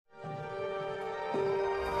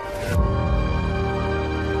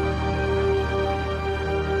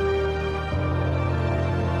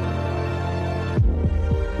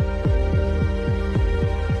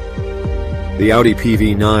The Audi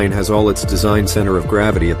PV9 has all its design center of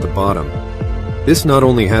gravity at the bottom. This not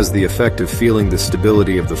only has the effect of feeling the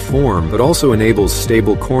stability of the form, but also enables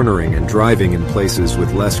stable cornering and driving in places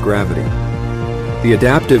with less gravity. The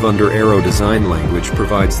adaptive under-aero design language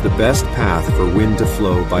provides the best path for wind to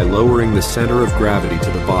flow by lowering the center of gravity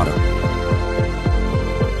to the bottom.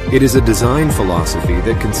 It is a design philosophy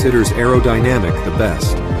that considers aerodynamic the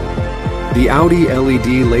best. The Audi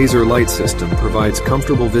LED laser light system provides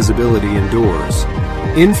comfortable visibility indoors.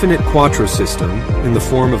 Infinite Quattro system, in the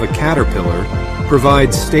form of a caterpillar,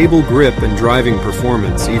 provides stable grip and driving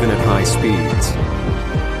performance even at high speeds.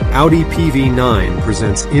 Audi PV9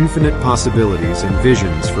 presents infinite possibilities and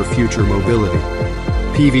visions for future mobility.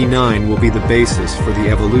 PV9 will be the basis for the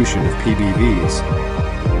evolution of PBVs.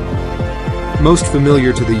 Most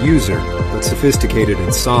familiar to the user, but sophisticated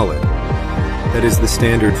and solid. That is the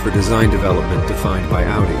standard for design development defined by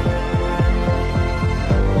Audi.